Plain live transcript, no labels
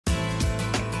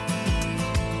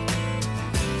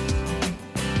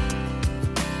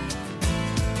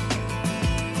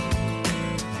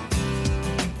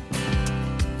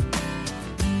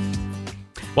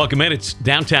Welcome in. It's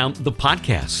Downtown, the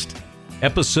podcast,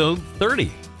 episode 30.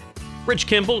 Rich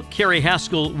Kimball, Carrie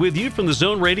Haskell with you from the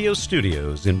Zone Radio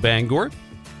studios in Bangor.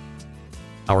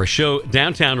 Our show,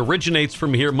 Downtown, originates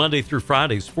from here Monday through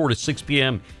Fridays, 4 to 6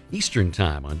 p.m. Eastern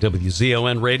Time on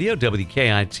WZON Radio,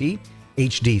 WKIT,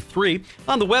 HD3,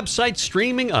 on the website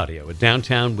streaming audio at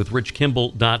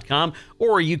downtownwithrichkimball.com,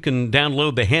 or you can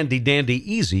download the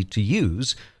handy-dandy,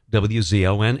 easy-to-use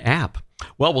WZON app.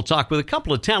 Well, we'll talk with a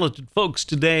couple of talented folks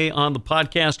today on the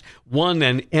podcast. One,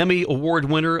 an Emmy Award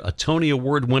winner, a Tony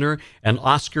Award winner, an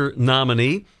Oscar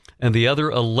nominee, and the other,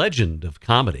 a legend of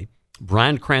comedy.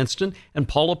 Bryan Cranston and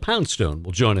Paula Poundstone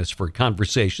will join us for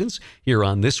conversations here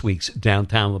on this week's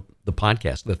Downtown, the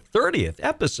podcast, the 30th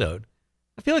episode.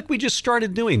 I feel like we just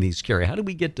started doing these, Carrie. How did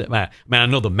we get to, I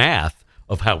know the math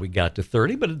of how we got to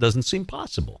 30, but it doesn't seem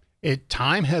possible.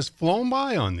 Time has flown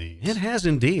by on these. It has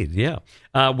indeed, yeah.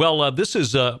 This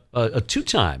is a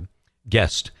two-time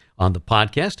guest on the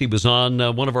podcast. He was on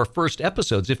one of our first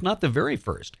episodes, if not the very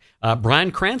first.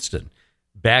 Bryan Cranston,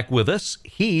 back with us.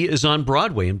 He is on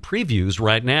Broadway in previews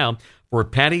right now for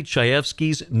Paddy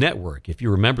Chayefsky's Network. If you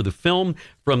remember the film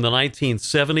from the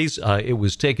 1970s, it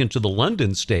was taken to the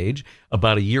London stage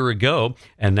about a year ago,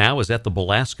 and now is at the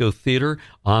Belasco Theater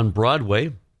on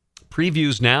Broadway.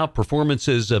 Previews now,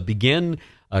 performances begin,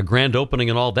 grand opening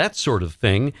and all that sort of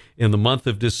thing in the month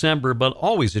of December, but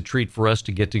always a treat for us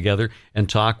to get together and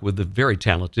talk with the very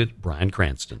talented Bryan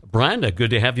Cranston. Bryan, good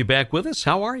to have you back with us.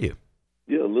 How are you?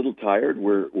 Yeah, a little tired.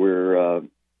 We're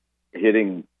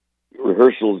hitting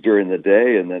rehearsals during the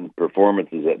day and then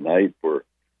performances at night for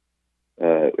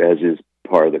as is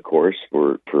part of the course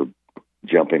for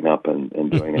jumping up and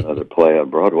doing another play on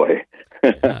Broadway.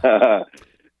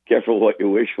 Careful what you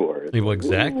wish for. Well,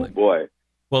 exactly. Ooh, boy.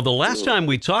 Well, the last time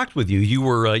we talked with you, you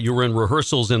were in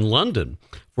rehearsals in London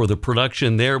for the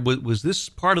production there. Was this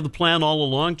part of the plan all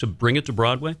along to bring it to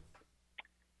Broadway?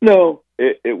 No,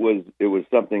 it was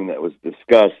something that was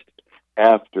discussed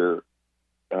after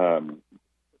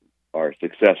our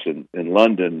success in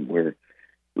London, where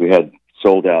we had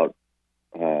sold out.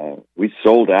 We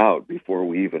sold out before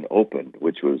we even opened,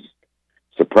 which was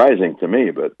surprising to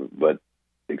me, but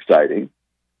exciting.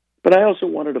 But I also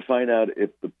wanted to find out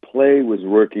if the play was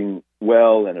working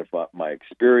well and if my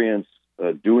experience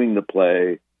doing the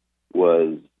play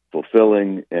was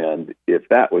fulfilling. And if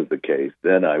that was the case,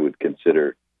 then I would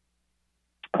consider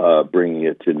bringing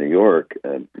it to New York,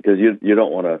 because you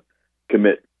don't want to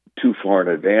commit too far in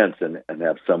advance and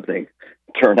have something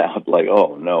turn out like,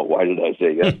 oh, no, why did I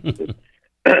say yes?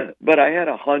 But I had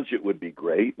a hunch it would be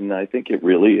great, and I think it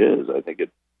really is. I think it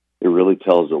really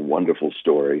tells a wonderful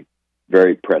story.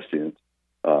 Very prescient,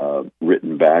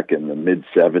 written back in the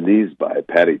mid-'70s by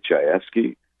Paddy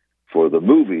Chayefsky for the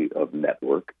movie of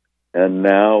Network, and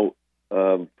now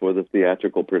for the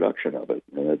theatrical production of it.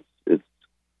 And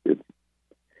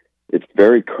it's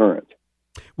very current.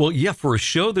 Well, yeah, for a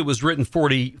show that was written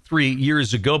 43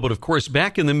 years ago, but of course,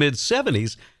 back in the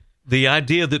mid-'70s, the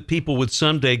idea that people would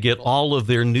someday get all of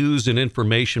their news and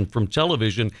information from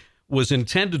television was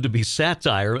intended to be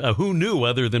satire. Who knew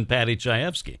other than Paddy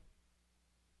Chayefsky?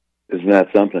 Isn't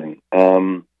that something?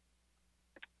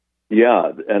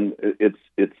 Yeah, and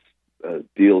it's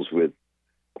deals with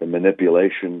the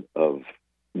manipulation of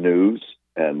news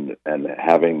and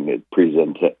having it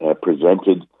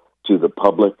presented to the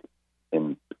public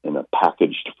in a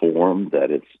packaged form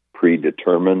that it's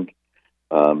predetermined,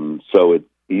 so it's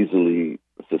easily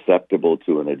susceptible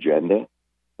to an agenda.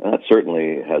 And that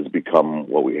certainly has become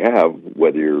what we have,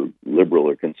 whether you're liberal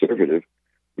or conservative.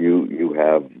 You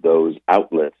have those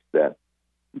outlets that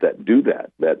do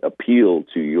that appeal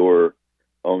to your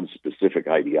own specific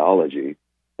ideology.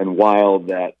 And while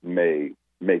that may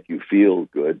make you feel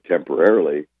good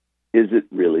temporarily, is it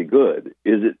really good?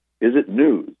 Is it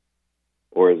news,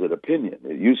 or is it opinion?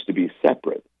 It used to be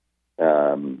separate,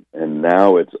 and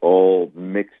now it's all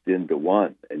mixed into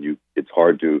one, and it's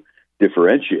hard to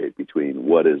differentiate between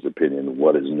what is opinion and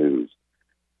what is news.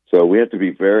 So we have to be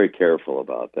very careful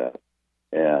about that.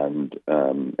 And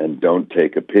don't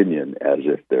take opinion as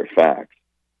if they're facts.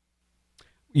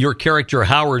 Your character,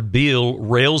 Howard Beale,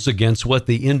 rails against what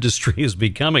the industry is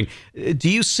becoming. Do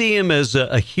you see him as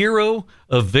a hero,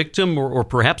 a victim, or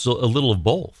perhaps a little of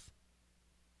both?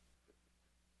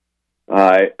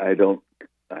 I don't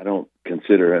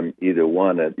consider him either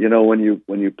one.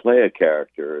 When you play a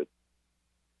character,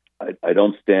 I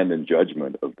don't stand in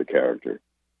judgment of the character.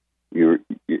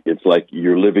 It's like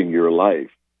you're living your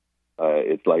life.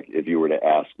 It's like if you were to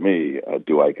ask me,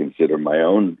 do I consider my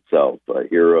own self a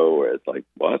hero? Or it's like,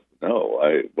 what? No,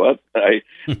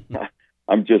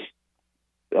 I'm just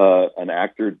an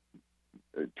actor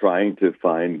trying to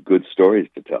find good stories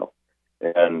to tell.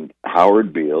 And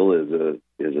Howard Beale is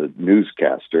a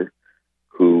newscaster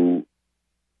who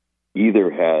either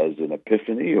has an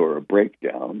epiphany or a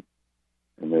breakdown,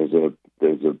 and there's a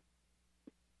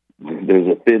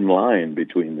thin line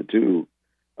between the two,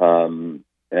 and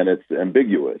it's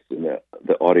ambiguous, and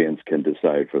the audience can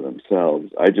decide for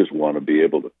themselves. I just want to be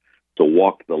able to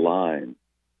walk the line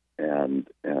and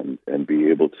be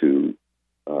able to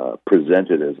present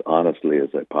it as honestly as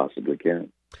I possibly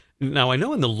can. Now, I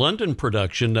know in the London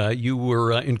production, you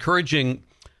were encouraging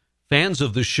fans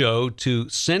of the show to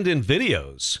send in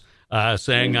videos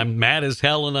saying, I'm mad as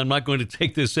hell and I'm not going to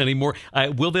take this anymore.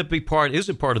 Will that be is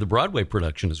it part of the Broadway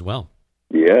production as well?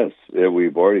 Yes,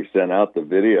 we've already sent out the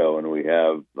video, and we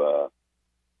have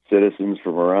citizens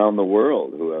from around the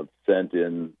world who have sent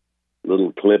in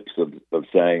little clips of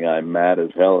saying, I'm mad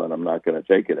as hell and I'm not going to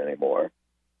take it anymore.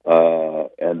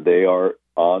 And they are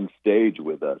on stage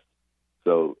with us.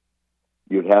 So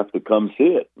you'd have to come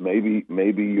see it.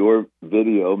 Maybe your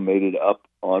video made it up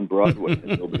on Broadway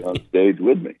and you'll be on stage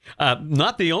with me.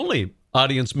 Not the only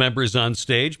audience members on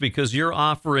stage, because you're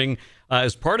offering,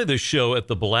 as part of this show at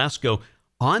the Belasco,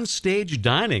 on-stage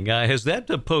dining. Has that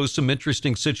posed some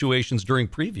interesting situations during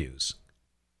previews?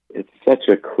 It's such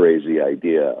a crazy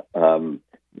idea.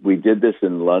 We did this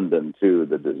in London, too.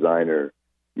 The designer,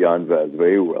 Jan van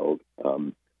Weeweld,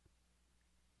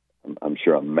 I'm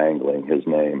sure I'm mangling his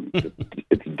name.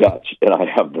 It's Dutch, and I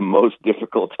have the most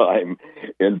difficult time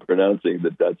in pronouncing the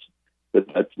Dutch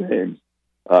names.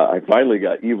 I finally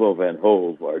got Ivo van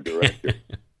Hove, our director,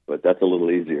 but that's a little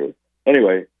easier.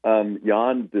 Anyway,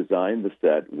 Jan designed the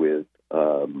set with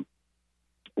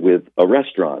a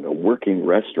restaurant, a working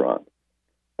restaurant,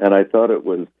 and I thought it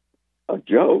was a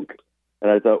joke.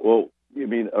 And I thought, well, you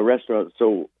mean a restaurant?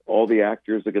 So all the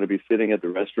actors are going to be sitting at the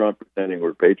restaurant pretending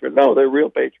we're patrons? No, they're real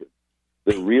patrons.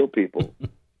 They're real people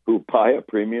who buy a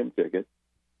premium ticket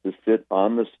to sit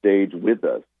on the stage with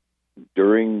us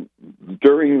during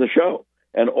the show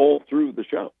and all through the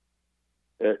show.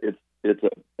 It's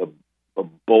a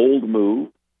bold move,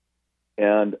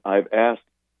 and I've asked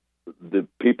the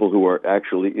people who are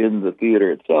actually in the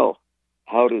theater itself,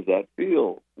 how does that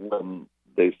feel when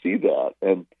they see that?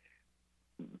 And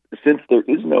since there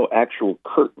is no actual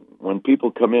curtain, when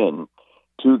people come in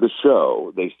to the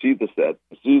show, they see the set,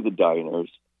 see the diners,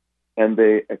 and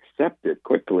they accept it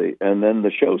quickly, and then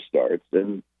the show starts,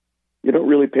 and you don't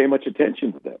really pay much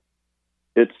attention to them.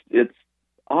 It's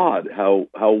odd how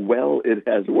well it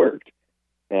has worked,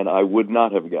 and I would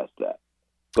not have guessed that.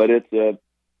 But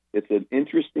it's an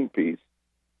interesting piece.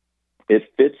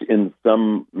 It fits in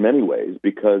many ways,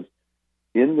 because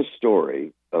in the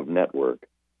story of Network,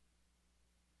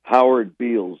 Howard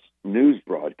Beale's news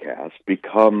broadcast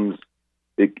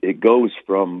it goes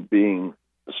from being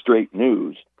straight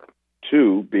news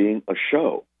to being a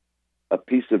show, a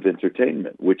piece of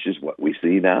entertainment, which is what we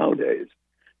see nowadays.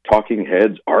 Talking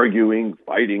heads arguing,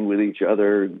 fighting with each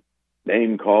other,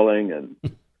 name calling, and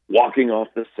walking off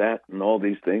the set, and all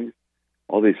these things,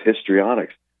 all these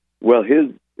histrionics. Well,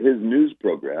 his news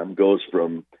program goes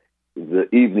from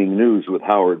the evening news with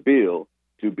Howard Beale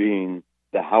to being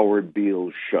the Howard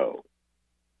Beale Show.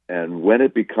 And when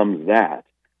it becomes that,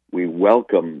 we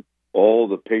welcome all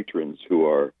the patrons who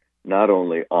are not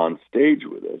only on stage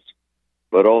with us,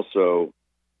 but also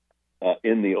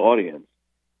in the audience,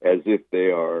 as if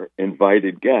they are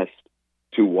invited guests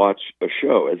to watch a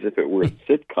show, as if it were a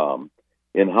sitcom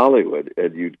in Hollywood,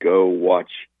 and you'd go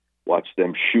watch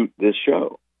them shoot this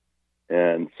show.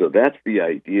 And so that's the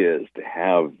idea, is to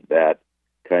have that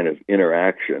kind of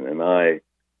interaction. And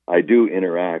I do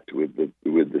interact with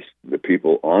the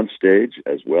people on stage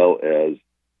as well as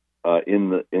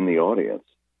in the audience,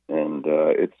 and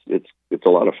it's a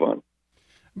lot of fun.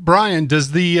 Brian,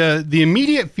 does the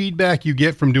immediate feedback you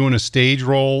get from doing a stage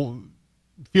role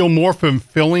feel more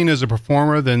fulfilling as a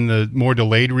performer than the more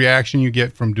delayed reaction you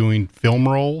get from doing film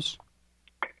roles?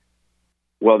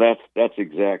 Well, that's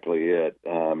exactly it.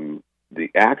 The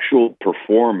actual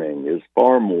performing is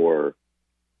far more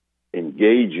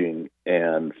engaging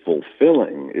and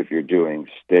fulfilling if you're doing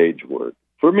stage work.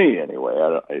 For me, anyway.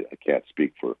 I can't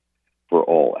speak for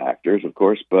all actors, of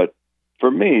course, but for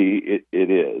me,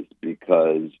 it is,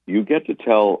 because you get to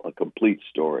tell a complete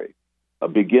story, a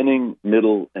beginning,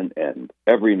 middle, and end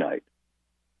every night.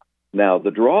 Now,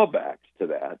 the drawbacks to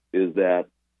that is that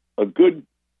a good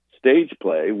stage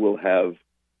play will have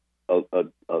a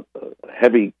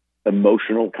heavy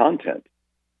emotional content.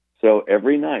 So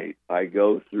every night I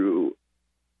go through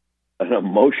an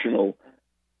emotional,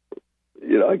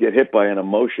 I get hit by an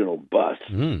emotional bus.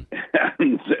 And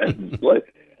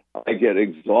I get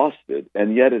exhausted,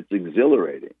 and yet it's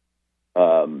exhilarating.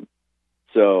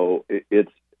 So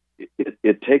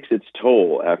it takes its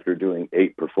toll after doing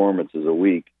 8 performances a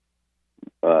week,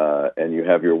 and you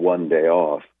have your one day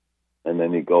off, and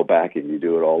then you go back and you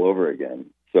do it all over again.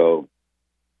 So,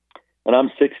 and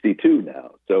I'm 62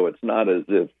 now, so it's not as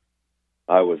if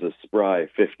I was a spry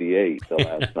 58 the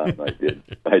last time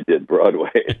I did Broadway.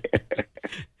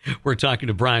 We're talking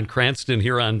to Bryan Cranston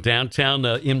here on Downtown.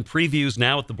 In previews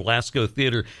now at the Belasco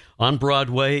Theater on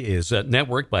Broadway is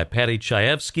networked by Patty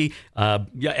Chayefsky.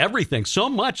 Everything, so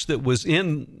much that was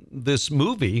in this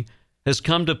movie has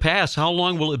come to pass. How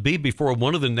long will it be before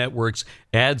one of the networks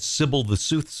adds Sybil the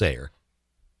Soothsayer?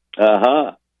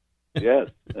 Yes,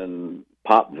 and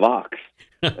Pop Vox.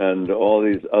 And all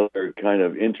these other kind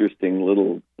of interesting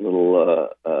little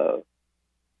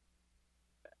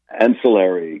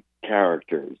ancillary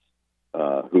characters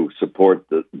who support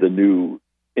the new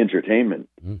entertainment,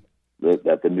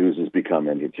 that the news has become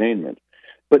entertainment.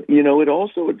 But, it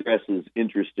also addresses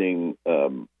interesting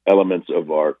elements of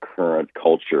our current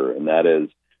culture, and that is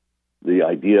the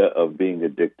idea of being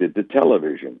addicted to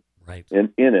television. Right.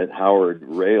 And in it, Howard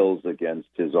rails against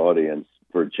his audience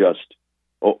for just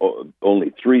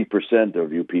only 3%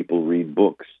 of you people read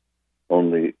books.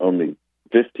 Only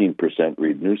 15%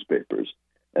 read newspapers.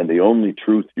 And the only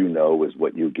truth you know is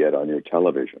what you get on your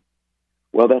television.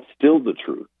 Well, that's still the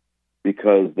truth,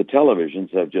 because the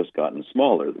televisions have just gotten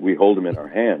smaller. We hold them in our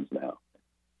hands now.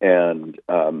 And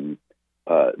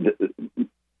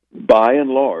by and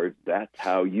large, that's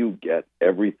how you get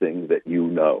everything that you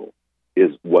know,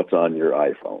 is what's on your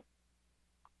iPhone.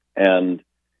 And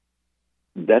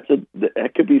that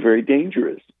could be very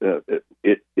dangerous.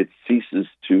 It ceases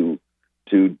to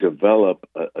develop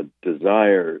a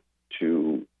desire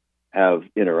to have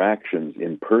interactions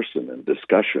in person and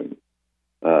discussion.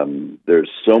 There's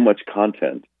so much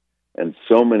content and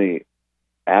so many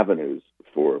avenues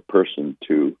for a person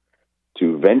to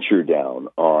venture down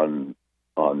on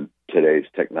today's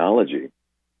technology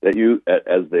that you,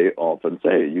 as they often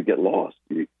say, you get lost.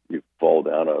 You fall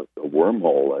down a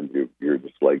wormhole, and you're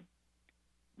just like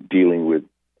dealing with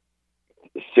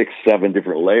 6, 7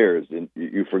 different layers, and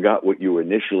you forgot what you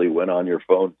initially went on your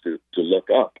phone to look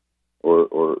up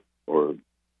or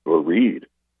read.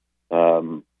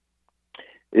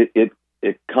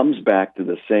 It comes back to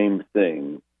the same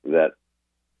thing that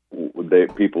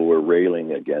people were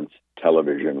railing against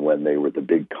television when they were the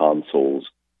big consoles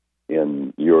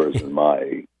in yours and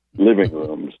my living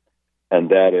rooms, and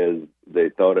that is they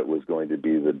thought it was going to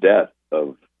be the death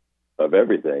of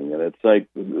everything. And it's like,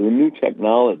 the new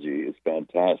technology is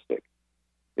fantastic.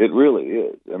 It really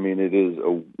is. I mean, it is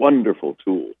a wonderful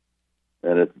tool,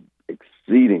 and it's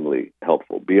exceedingly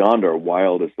helpful beyond our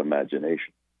wildest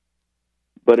imagination.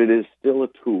 But it is still a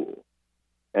tool,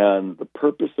 and the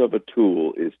purpose of a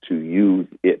tool is to use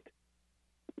it.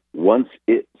 Once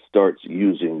it starts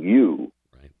using you,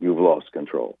 right, you've lost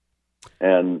control.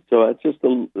 And so that's just,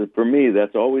 for me,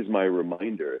 that's always my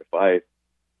reminder.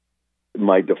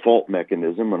 My default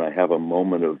mechanism when I have a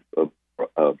moment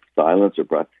of silence or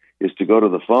breath is to go to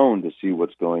the phone to see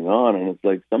what's going on. And it's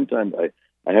like, sometimes I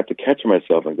have to catch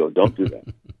myself and go, don't do that.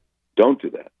 Don't do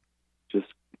that. Just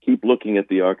keep looking at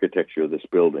the architecture of this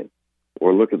building,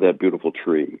 or look at that beautiful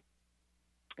tree,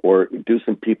 or do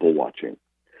some people watching.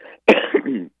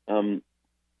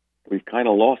 We've kind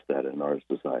of lost that in our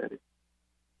society.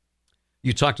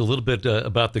 You talked a little bit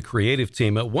about the creative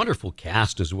team, a wonderful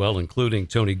cast as well, including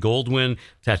Tony Goldwyn,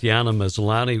 Tatiana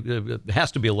Maslany. It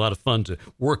has to be a lot of fun to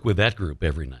work with that group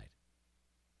every night.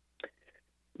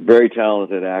 Very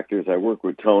talented actors. I worked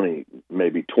with Tony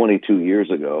maybe 22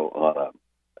 years ago on a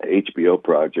HBO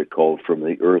project called From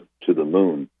the Earth to the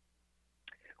Moon,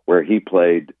 where he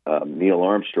played Neil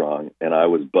Armstrong and I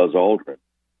was Buzz Aldrin.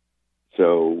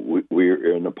 So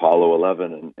we're in Apollo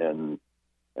 11 and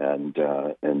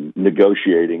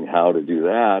negotiating how to do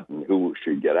that and who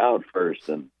should get out first.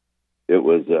 And it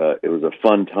was a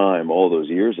fun time all those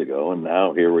years ago. And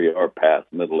now here we are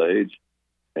past middle age,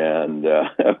 and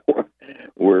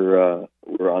we're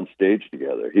on stage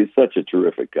together. He's such a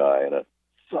terrific guy and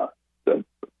a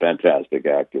fantastic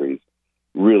actor. He's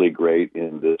really great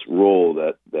in this role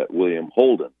that William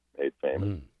Holden made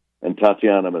famous. And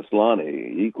Tatiana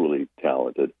Maslany, equally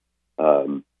talented,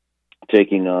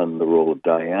 taking on the role of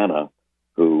Diana,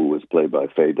 who was played by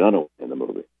Faye Dunaway in the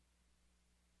movie.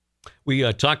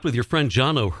 We talked with your friend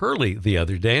John O'Hurley the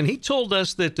other day, and he told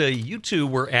us that you two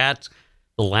were at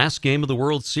the last game of the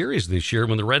World Series this year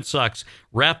when the Red Sox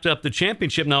wrapped up the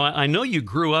championship. Now, I know you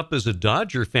grew up as a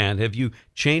Dodger fan. Have you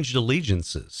changed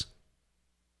allegiances?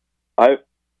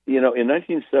 in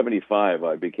 1975,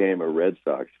 I became a Red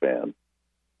Sox fan.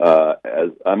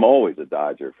 As I'm always a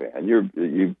Dodger fan.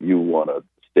 You want to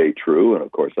stay true, and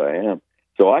of course I am.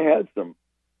 So I had some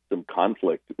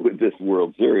conflict with this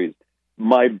World Series.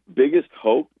 My biggest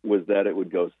hope was that it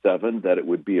would go 7, that it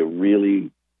would be a really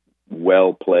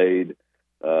well played,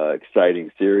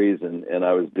 exciting series, and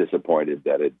I was disappointed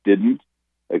that it didn't,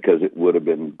 because it would have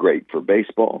been great for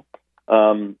baseball.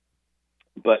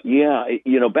 But yeah,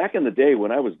 back in the day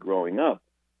when I was growing up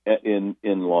in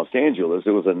Los Angeles,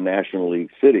 it was a National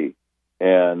League city,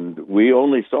 and we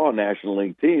only saw National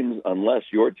League teams unless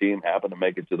your team happened to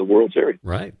make it to the World Series.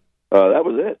 Right. That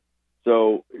was it.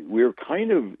 So we were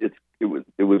kind of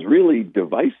it was really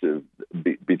divisive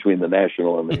between the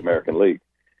National and the American League.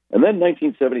 And then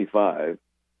 1975,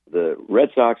 the Red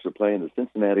Sox were playing the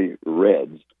Cincinnati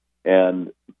Reds,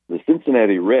 and the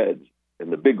Cincinnati Reds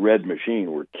and the Big Red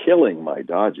Machine were killing my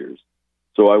Dodgers.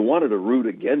 So I wanted to root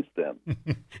against them.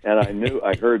 And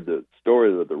I heard the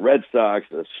story of the Red Sox,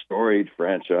 a storied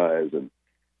franchise, and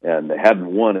they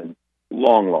hadn't won in a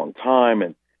long, long time.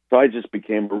 And so I just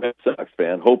became a Red Sox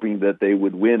fan, hoping that they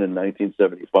would win in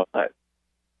 1975.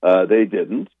 They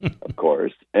didn't, of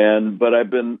course. But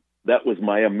that was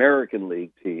my American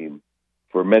League team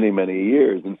for many, many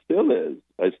years, and still is.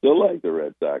 I still like the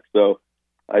Red Sox. So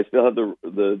I still have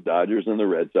the Dodgers and the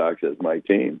Red Sox as my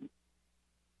team.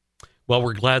 Well,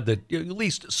 we're glad that you at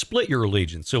least split your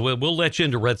allegiance. So we'll let you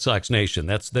into Red Sox Nation.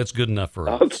 That's good enough for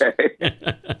us. Okay.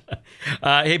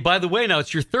 Hey, by the way, now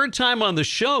it's your 3rd time on the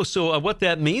show. So what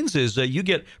that means is you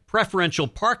get preferential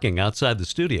parking outside the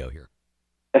studio here.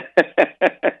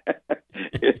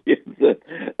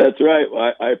 That's right.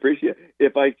 Well, I appreciate it.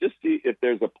 If I just see if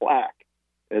there's a plaque,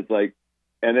 it's like,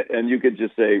 and you could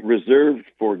just say reserved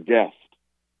for guest.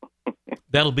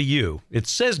 That'll be you. It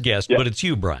says guest, yes. But it's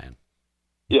you, Brian.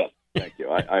 Yes. Thank you.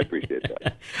 I appreciate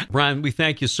that. Brian, we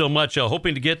thank you so much.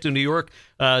 Hoping to get to New York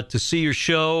to see your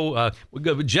show.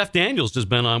 Jeff Daniels has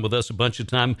been on with us a bunch of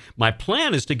time. My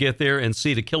plan is to get there and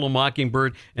see To Kill a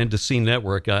Mockingbird and to see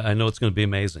Network. I know it's going to be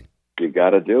amazing. You got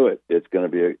to do it. It's going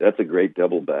to be that's a great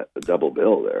double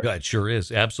bill there. Yeah, it sure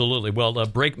is. Absolutely. Well,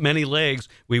 break many legs.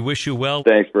 We wish you well.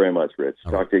 Thanks very much, Rich.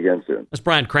 Talk to you again soon. That's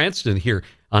Brian Cranston here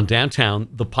on Downtown,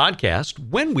 the podcast.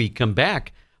 When we come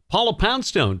back, Paula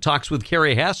Poundstone talks with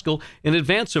Carrie Haskell in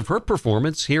advance of her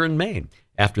performance here in Maine.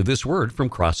 After this word from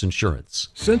Cross Insurance.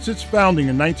 Since its founding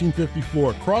in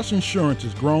 1954, Cross Insurance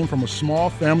has grown from a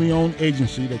small family-owned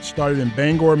agency that started in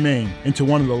Bangor, Maine, into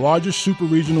one of the largest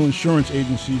super-regional insurance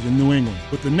agencies in New England.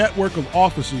 With a network of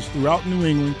offices throughout New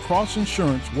England, Cross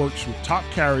Insurance works with top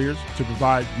carriers to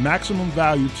provide maximum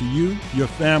value to you, your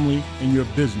family, and your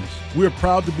business. We are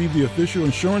proud to be the official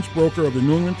insurance broker of the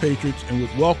New England Patriots and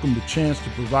would welcome the chance to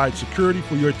provide security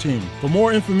for your team. For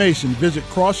more information, visit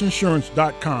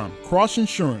crossinsurance.com. Cross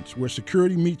Insurance, where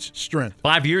security meets strength.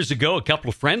 5 years ago, a couple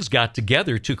of friends got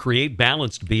together to create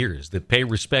balanced beers that pay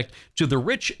respect to the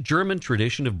rich German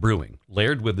tradition of brewing,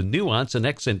 layered with the nuance and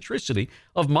eccentricity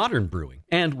of modern brewing.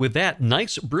 And with that,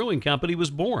 Nice Brewing Company was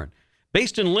born.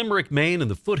 Based in Limerick, Maine, in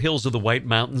the foothills of the White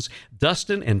Mountains,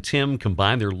 Dustin and Tim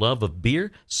combine their love of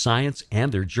beer, science,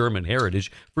 and their German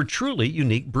heritage for truly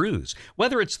unique brews.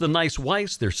 Whether it's the Nice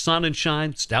Weiss, their Sun and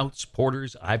Shine, stouts,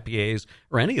 porters, IPAs,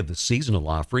 or any of the seasonal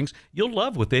offerings, you'll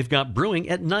love what they've got brewing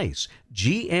at Nice,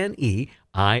 G-N-E-I-S-S.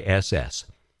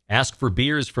 Ask for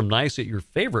beers from Nice at your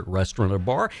favorite restaurant or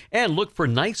bar, and look for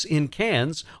Nice in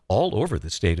cans all over the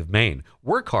state of Maine.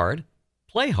 Work hard,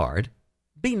 play hard,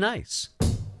 be nice.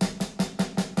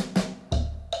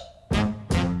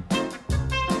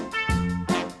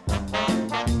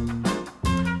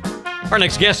 Our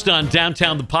next guest on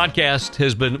Downtown the Podcast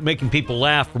has been making people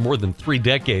laugh for more than 3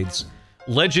 decades.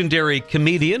 Legendary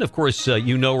comedian, of course,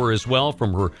 you know her as well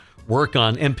from her work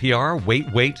on NPR,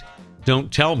 Wait,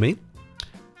 Don't Tell Me,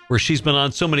 where she's been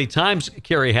on so many times,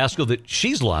 Carrie Haskell, that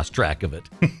she's lost track of it.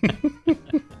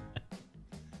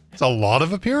 It's a lot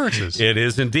of appearances. It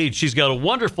is indeed. She's got a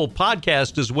wonderful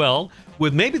podcast as well,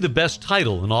 with maybe the best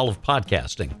title in all of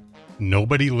podcasting.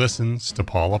 Nobody listens to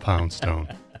Paula Poundstone.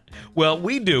 Well,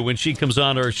 we do when she comes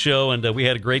on our show, and we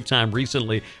had a great time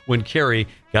recently when Carrie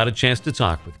got a chance to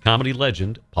talk with comedy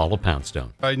legend Paula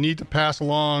Poundstone. I need to pass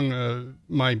along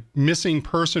my missing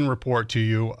person report to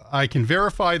you. I can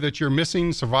verify that your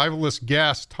missing survivalist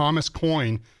guest, Thomas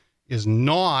Coyne, is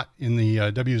not in the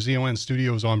WZON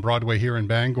studios on Broadway here in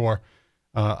Bangor.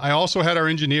 I also had our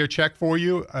engineer check for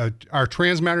you. Our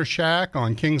Transmatter Shack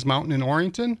on Kings Mountain in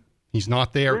Orrington, he's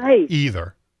not there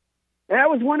either. That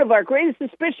was one of our greatest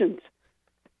suspicions,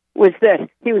 was that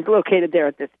he was located there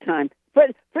at this time. for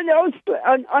those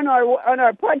on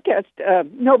our podcast,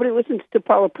 Nobody Listens to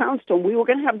Paula Poundstone. We were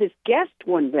going to have this guest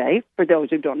one day. For those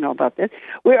who don't know about this,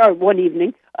 one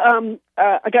evening, a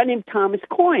guy named Thomas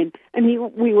Coyne, and he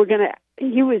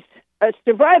was a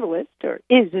survivalist, or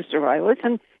is a survivalist,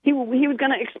 and he was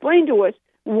going to explain to us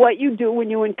what you do when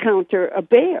you encounter a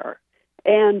bear.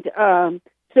 And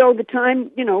so the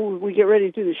time, we get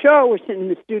ready to do the show, we're sitting in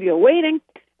the studio waiting,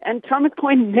 and Thomas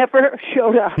Coyne never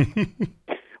showed up,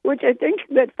 which I think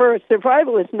that for a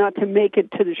survivalist not to make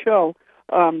it to the show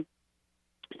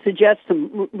suggests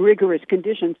some rigorous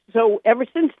conditions. So ever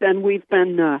since then, we've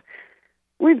been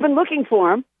looking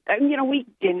for him. And,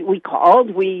 we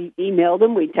called, we emailed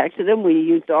him, we texted him, we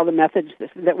used all the methods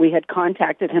that we had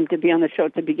contacted him to be on the show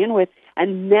to begin with,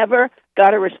 and never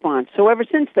got a response. So ever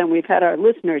since then, we've had our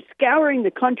listeners scouring the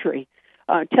country,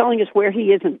 telling us where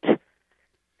he isn't.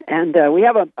 And we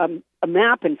have a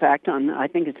map, in fact, on, I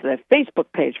think it's the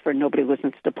Facebook page for Nobody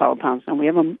Listens to Paula Poundstone. We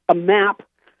have a map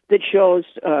that shows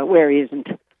where he isn't.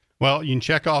 Well, you can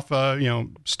check off,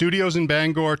 studios in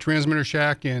Bangor, Transmitter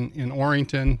Shack in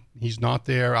Orrington. He's not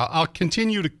there. I'll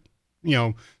continue to,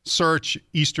 search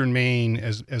Eastern Maine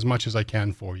as much as I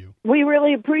can for you. We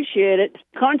really appreciate it.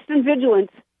 Constant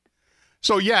vigilance.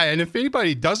 So, yeah, and if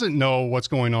anybody doesn't know what's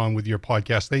going on with your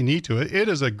podcast, they need to. It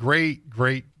is a great,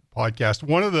 great podcast.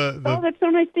 One of the Oh, that's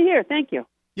so nice to hear. Thank you.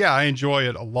 Yeah, I enjoy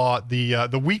it a lot.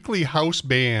 The weekly house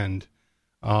band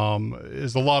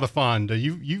is a lot of fun.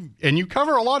 You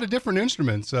cover a lot of different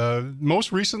instruments.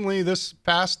 Most recently,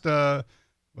 last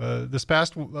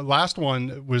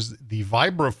one was the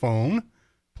vibraphone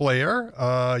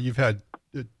player. You've had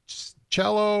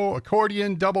cello,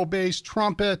 accordion, double bass,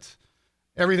 trumpet,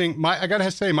 everything. I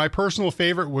gotta say, my personal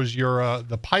favorite was your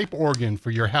the pipe organ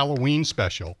for your Halloween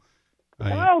special.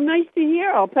 Oh, nice to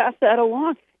hear. I'll pass that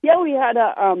along. Yeah, we had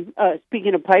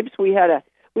speaking of pipes, we had a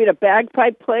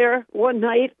bagpipe player one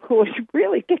night who was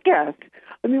really kick-ass.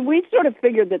 I mean, we sort of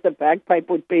figured that the bagpipe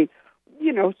would be,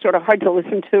 sort of hard to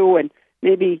listen to, and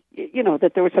maybe,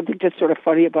 that there was something just sort of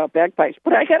funny about bagpipes.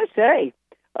 But I got to say,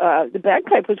 the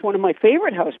bagpipe was one of my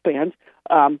favorite house bands.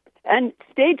 And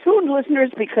stay tuned,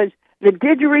 listeners, because the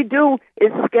didgeridoo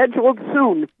is scheduled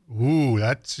soon. Ooh,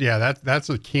 that's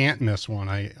a can't miss one.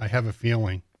 I have a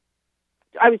feeling.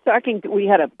 I was talking. We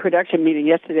had a production meeting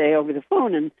yesterday over the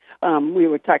phone, and we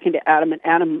were talking to Adam. And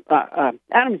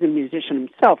Adam's a musician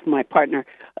himself, my partner,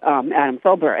 Adam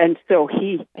Felber, and so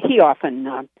he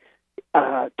often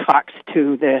talks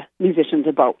to the musicians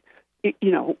about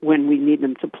when we need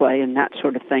them to play and that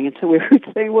sort of thing. And so we were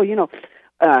saying, well,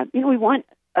 we want,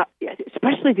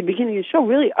 especially at the beginning of the show,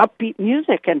 really upbeat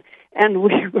music, and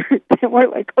we're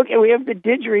like, okay, we have the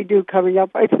didgeridoo coming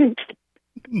up. I think.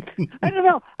 I don't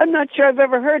know. I'm not sure I've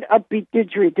ever heard upbeat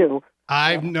didgeridoo.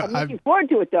 I'm looking forward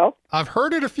to it, though. I've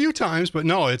heard it a few times, but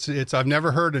no, it's. I've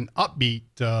never heard an upbeat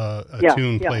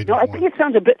tune played. No, I think it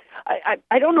sounds a bit.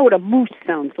 I don't know what a moose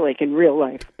sounds like in real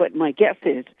life, but my guess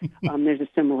is there's a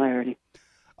similarity.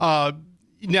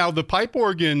 Now the pipe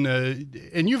organ,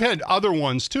 and you've had other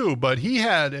ones too, but he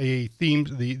had a theme.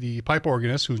 The pipe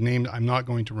organist, whose name I'm not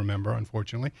going to remember,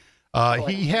 unfortunately.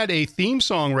 He had a theme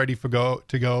song ready to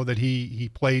go that he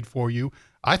played for you.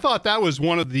 I thought that was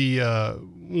one of the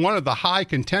high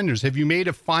contenders. Have you made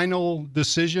a final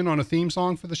decision on a theme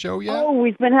song for the show yet? Oh,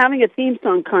 we've been having a theme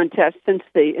song contest since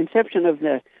the inception of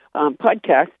the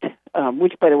podcast,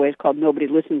 which, by the way, is called Nobody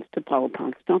Listens to Paula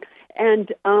Poundstone.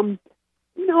 And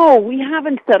no, we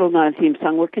haven't settled on a theme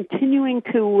song. We're continuing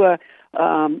to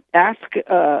ask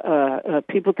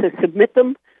people to submit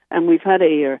them, and we've had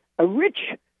a rich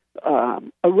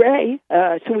array.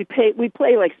 So we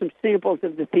play like some samples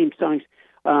of the theme songs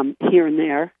here and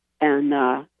there,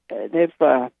 and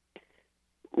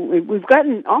we've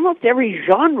gotten almost every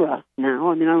genre now.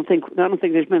 I mean, I don't think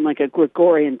there's been like a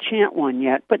Gregorian chant one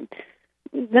yet, but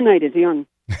the night is young.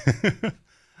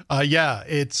 Yeah,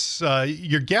 it's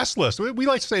your guest list. We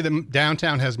like to say that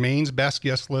Downtown has Maine's best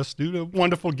guest list due to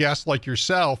wonderful guests like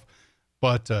yourself.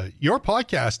 But your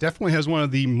podcast definitely has one of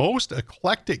the most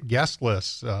eclectic guest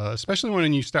lists, especially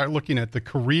when you start looking at the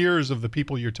careers of the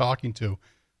people you're talking to.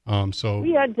 So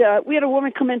we had a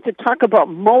woman come in to talk about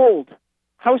mold,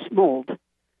 house mold.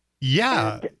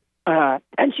 Yeah,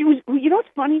 and she was. What's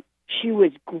funny? She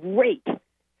was great.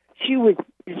 She was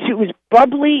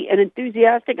bubbly and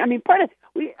enthusiastic. I mean, I'm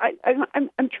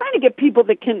trying to get people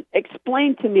that can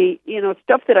explain to me,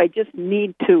 stuff that I just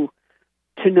need to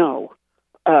know.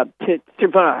 To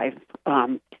survive,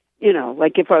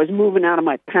 like if I was moving out of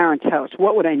my parents' house,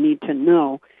 what would I need to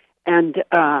know? And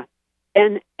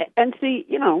see,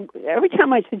 every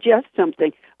time I suggest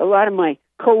something, a lot of my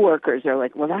coworkers are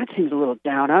like, well, that seems a little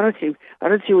down. I don't see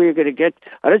where you're going to get.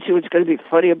 I don't see what's going to be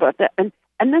funny about that. And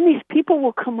then these people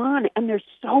will come on, and they're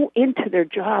so into their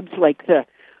jobs, like the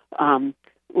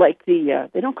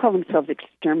they don't call themselves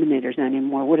exterminators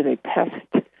anymore. What are they?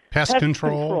 Pest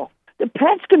control. The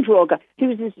pest control guy. He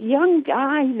was this young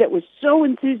guy that was so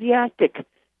enthusiastic,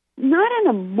 not in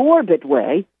a morbid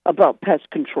way about pest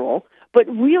control, but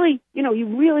really, he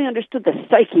really understood the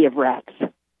psyche of rats.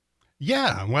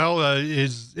 Yeah, well,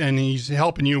 he's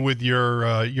helping you with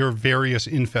your various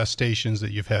infestations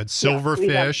that you've had.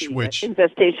 Silverfish, which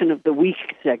infestation of the week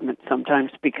segment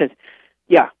sometimes, because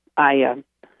I've had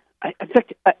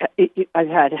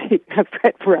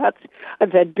rats.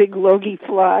 I've had big logie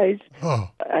flies. Oh.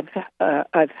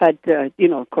 I've had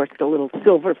of course, the little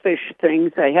silverfish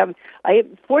things. I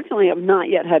fortunately have not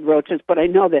yet had roaches, but I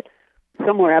know that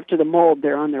somewhere after the mold,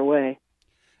 they're on their way.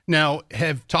 Now,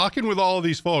 talking with all of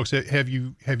these folks, have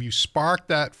you sparked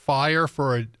that fire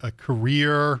for a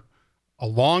career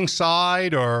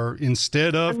alongside or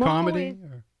instead of comedy?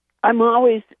 I'm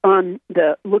always on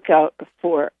the lookout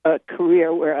for a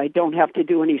career where I don't have to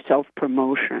do any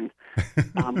self-promotion,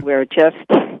 where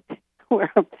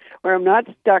I'm not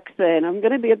stuck saying I'm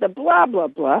going to be at the blah blah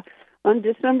blah on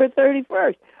December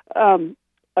 31st.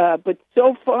 But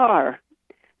so far,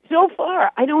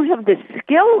 I don't have the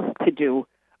skills to do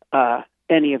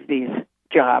any of these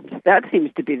jobs. That seems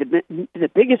to be the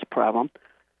biggest problem.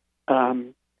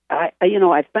 I've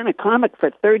been a comic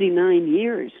for 39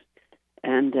 years,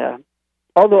 and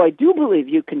although I do believe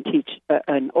you can teach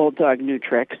an old dog new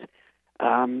tricks,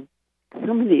 some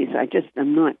of these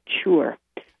I'm not sure.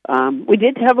 We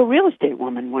did have a real estate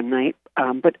woman one night,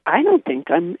 but I don't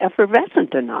think I'm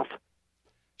effervescent enough.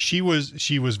 She was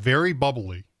very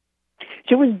bubbly.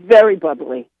 She was very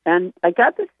bubbly, and I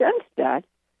got the sense that.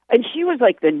 And she was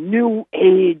like the new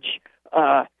age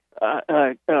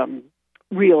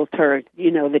realtor,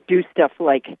 that do stuff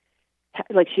like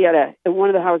she had one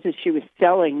of the houses she was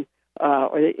selling,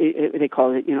 or they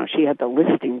call it, she had the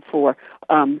listing for.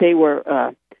 They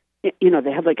were,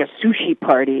 they had like a sushi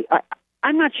party.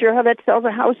 I'm not sure how that sells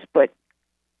a house, but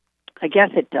I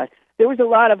guess it does. There was a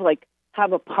lot of like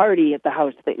have a party at the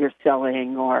house that you're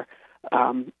selling, or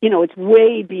it's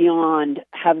way beyond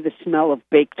have the smell of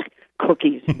baked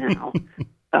cookies now.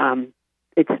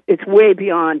 It's way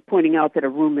beyond pointing out that a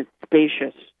room is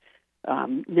spacious.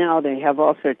 Now they have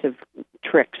all sorts of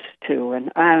tricks too,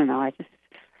 and I don't know. I'm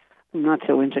not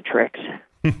so into tricks.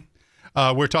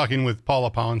 We're talking with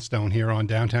Paula Poundstone here on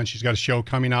Downtown. She's got a show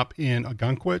coming up in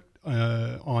Ogunquit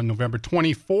on November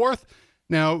 24th.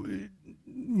 Now,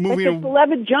 moving it's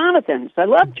beloved Jonathan's. I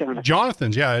love Jonathan's.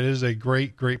 Jonathan's, yeah, it is a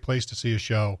great place to see a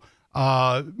show.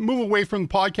 Move away from the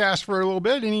podcast for a little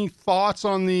bit. Any thoughts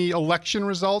on the election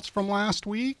results from last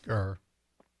week? Or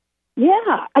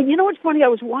yeah, what's funny? I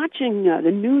was watching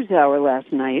the NewsHour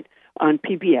last night on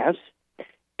PBS,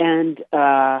 and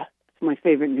it's my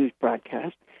favorite news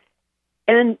broadcast.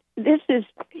 And this is,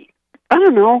 I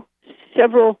don't know,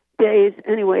 several days,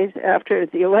 anyways, after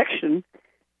the election,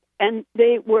 and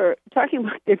they were talking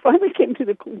about. They finally came to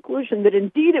the conclusion that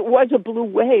indeed it was a blue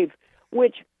wave,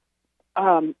 which.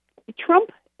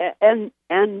 Trump and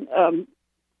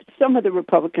some of the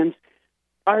Republicans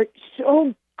are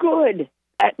so good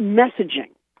at messaging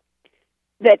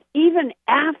that even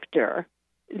after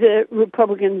the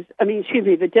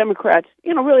the Democrats,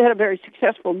 really had a very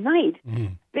successful night,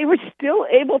 they were still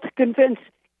able to convince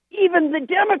even the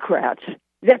Democrats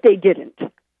that they didn't.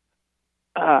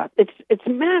 It's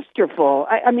masterful.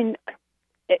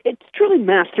 It's truly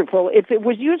masterful. If it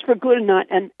was used for good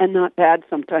and not bad,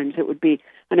 sometimes it would be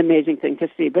an amazing thing to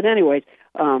see. But anyways,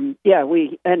 and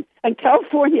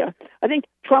California, I think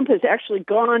Trump has actually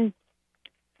gone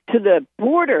to the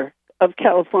border of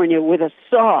California with a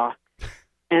saw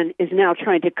and is now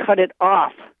trying to cut it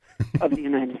off of the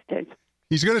United States.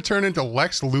 He's going to turn into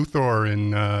Lex Luthor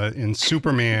in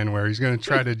Superman, where he's going to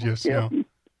try to just,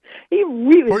 He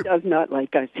really does not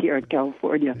like us here in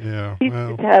California. Yeah, He's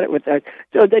had it with us.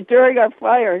 So that during our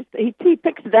fires, he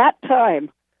picks that time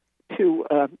to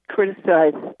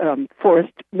criticize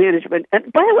forest management. And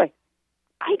by the way,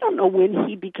 I don't know when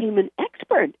he became an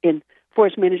expert in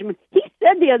forest management. He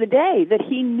said the other day that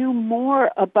he knew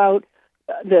more about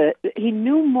the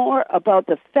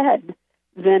Fed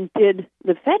than did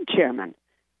the Fed chairman.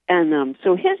 And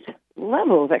so his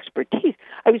level of expertise.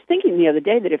 I was thinking the other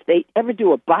day that if they ever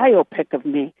do a biopic of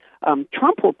me,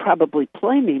 Trump will probably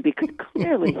play me because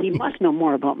clearly he must know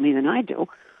more about me than I do.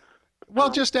 Well,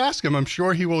 just ask him. I'm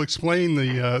sure he will explain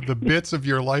the bits of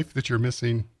your life that you're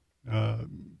missing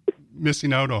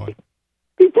out on.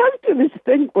 He does do this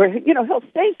thing where he'll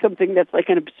say something that's like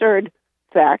an absurd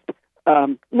fact,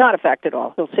 not a fact at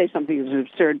all. He'll say something that's an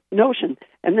absurd notion,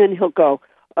 and then he'll go,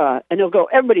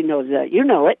 everybody knows that, you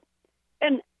know it.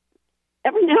 And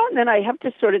every now and then I have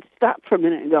to sort of stop for a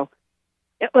minute and go,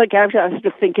 like, I have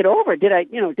to think it over. Did I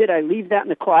leave that in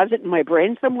the closet in my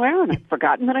brain somewhere and I've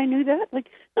forgotten that I knew that?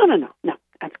 Like, no.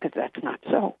 That's because that's not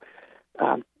so.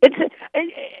 It's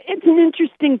an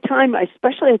interesting time,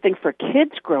 especially I think for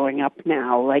kids growing up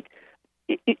now. Like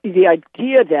the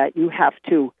idea that you have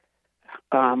to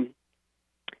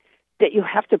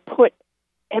put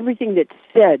everything that's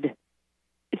said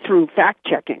through fact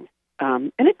checking,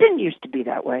 and it didn't used to be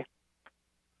that way.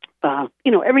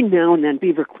 Every now and then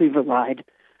Beaver Cleaver lied,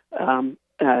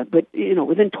 but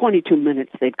within 22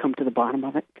 minutes they'd come to the bottom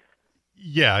of it.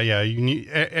 Yeah. You need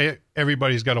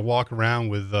everybody's got to walk around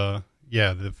with the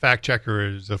fact checker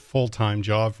is a full-time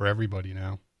job for everybody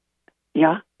now.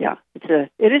 Yeah.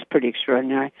 It is pretty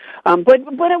extraordinary. But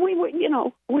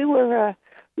we were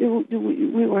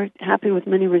happy with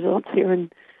many results here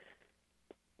in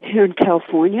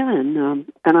California, and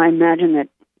I imagine that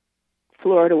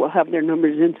Florida will have their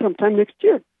numbers in sometime next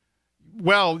year.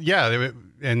 Well, yeah,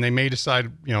 and they may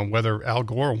decide, whether Al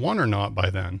Gore won or not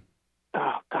by then.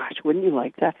 Oh gosh, wouldn't you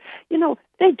like that?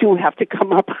 They do have to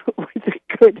come up with a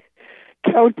good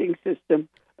counting system.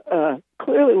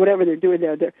 Clearly, whatever they're doing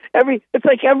there, it's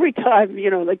like every time,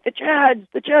 like the Chads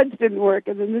didn't work,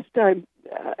 and then this time,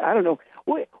 I don't know.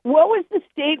 What was the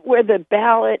state where the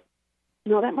ballot?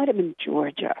 No, that might have been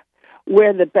Georgia,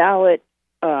 where the ballot.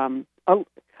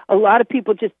 A lot of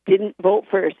people just didn't vote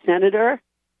for a senator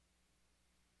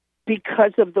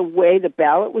because of the way the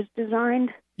ballot was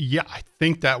designed. Yeah, I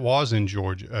think that was in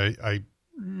Georgia. I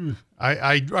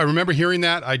remember hearing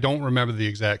that. I don't remember the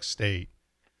exact state.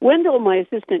 Wendell, my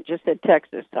assistant, just said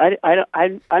Texas.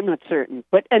 I'm not certain,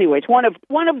 but anyways, one of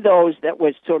those that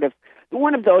was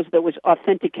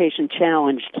authentication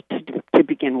challenged to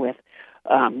begin with.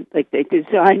 Like they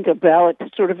designed a ballot to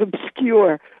sort of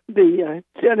obscure the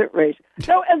Senate race.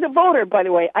 So as a voter, by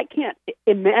the way, I can't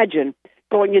imagine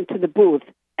going into the booth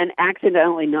and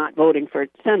accidentally not voting for a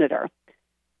senator.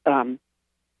 Do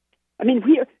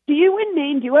you in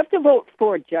Maine, do you have to vote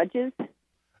for judges?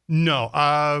 No.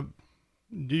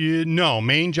 No,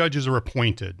 Maine judges are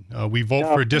appointed. We vote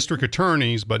for district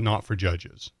attorneys, but not for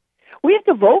judges. We have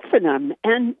to vote for them,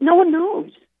 and no one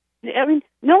knows.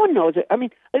 No one knows it.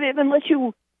 Unless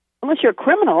you're a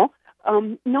criminal,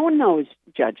 no one knows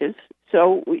judges.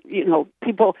 So,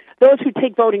 people, those who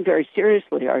take voting very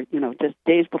seriously are, just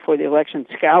days before the election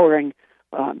scouring,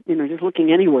 just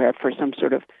looking anywhere for some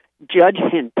sort of judge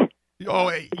hint. Oh,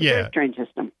 yeah. Very strange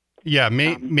system. Yeah,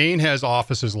 Maine has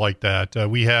offices like that.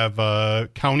 We have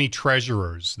county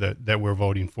treasurers that we're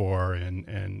voting for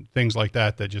and things like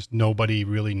that just nobody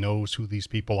really knows who these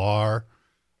people are.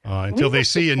 Until they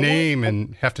see a name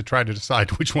and have to try to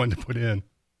decide which one to put in.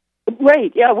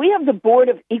 Right, yeah. We have the Board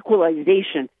of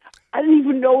Equalization. I don't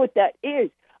even know what that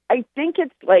is. I think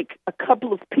it's like a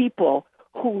couple of people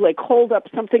who hold up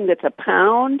something that's a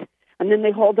pound, and then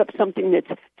they hold up something that's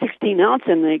 16 ounce,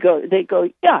 and they go,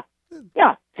 yeah,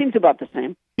 seems about the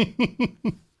same.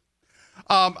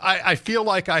 I feel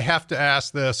like I have to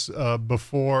ask this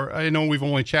before. I know we've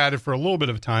only chatted for a little bit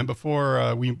of time.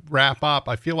 Before we wrap up,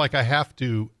 I feel like I have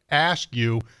to ask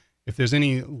you if there's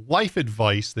any life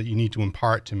advice that you need to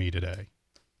impart to me today.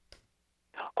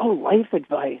 Oh, life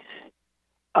advice.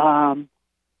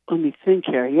 Let me think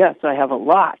here. Yes, I have a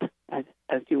lot, as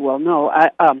you well know.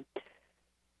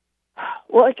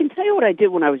 Well, I can tell you what I did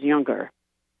when I was younger.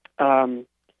 Because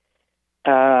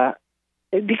I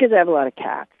have a lot of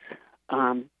cats.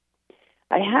 I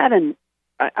had an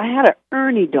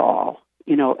Ernie doll,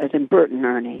 as in Bert and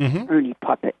Ernie, mm-hmm. Ernie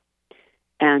puppet,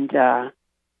 and I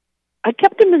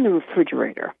kept him in the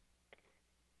refrigerator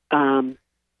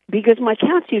because my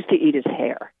cats used to eat his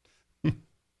hair,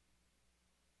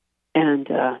 and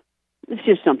it's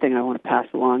just something I want to pass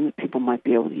along that people might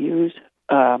be able to use.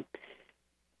 I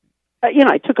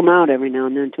took him out every now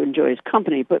and then to enjoy his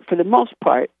company, but for the most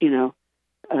part,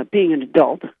 being an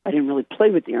adult, I didn't really play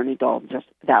with the Ernie doll just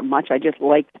that much. I just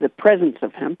liked the presence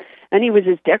of him. And he was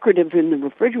as decorative in the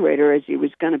refrigerator as he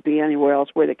was going to be anywhere else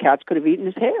where the cats could have eaten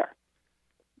his hair.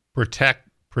 Protect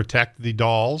the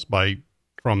dolls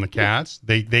from the cats.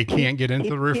 They can't get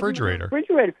into the refrigerator.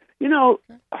 No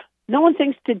one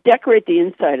thinks to decorate the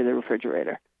inside of the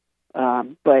refrigerator.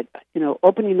 But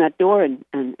opening that door and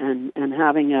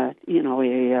having a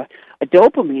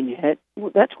dopamine hit,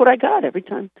 that's what I got every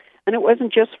time. And it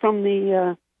wasn't just from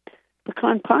the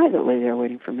pecan pie that lay there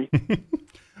waiting for me.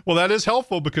 Well, that is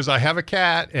helpful because I have a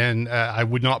cat, and I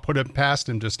would not put it past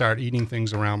him to start eating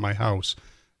things around my house.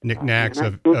 knickknacks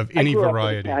of any I grew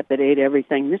variety. Up with a cat that ate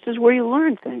everything. This is where you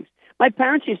learn things. My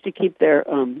parents used to keep their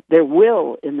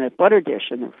will in the butter dish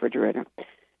in the refrigerator,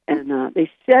 and they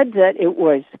said that it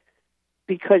was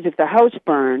because if the house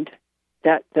burned,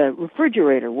 that the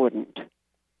refrigerator wouldn't.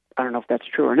 I don't know if that's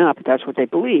true or not, but that's what they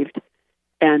believed,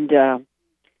 and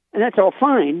that's all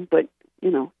fine. But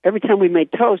every time we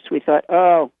made toast, we thought,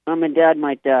 "Oh, Mom and Dad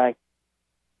might die."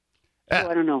 So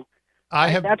I don't know.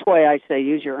 That's why I say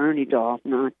use your Ernie doll,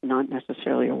 not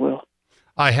necessarily a will.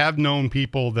 I have known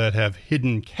people that have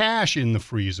hidden cash in the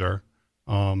freezer.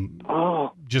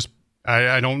 Just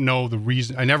I don't know the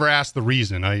reason. I never asked the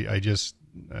reason.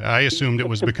 I assumed it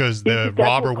was because the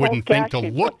robber wouldn't think to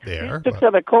look there. Took some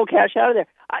of the cold cash out of there.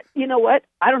 You know what?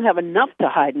 I don't have enough to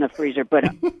hide in the freezer, but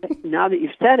now that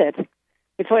you've said it,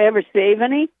 if I ever save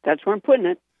any, that's where I'm putting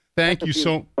it. Thank you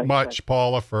so much,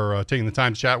 Paula, for taking the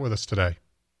time to chat with us today.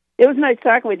 It was nice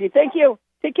talking with you. Thank you.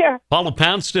 Take care. Paula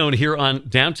Poundstone here on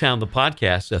Downtown, the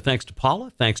podcast. Thanks to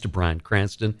Paula. Thanks to Bryan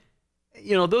Cranston.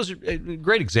 Those are a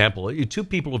great example. Two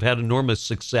people have had enormous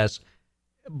success,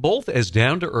 both as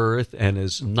down-to-earth and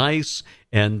as nice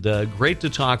and great to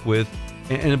talk with.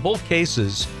 And in both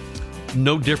cases,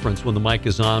 no difference when the mic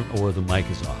is on or the mic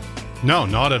is off. No,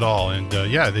 not at all. And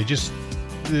they just...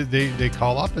 They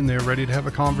call up and they're ready to have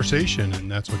a conversation,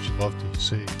 and that's what you love to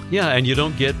see. Yeah, and you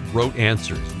don't get rote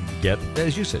answers. You get,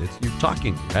 as you said, you're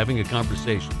talking, you're having a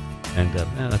conversation. And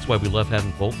that's why we love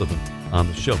having both of them on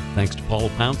the show. Thanks to Paula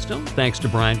Poundstone, thanks to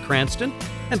Bryan Cranston,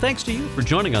 and thanks to you for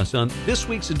joining us on this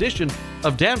week's edition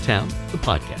of Downtown, the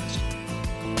podcast.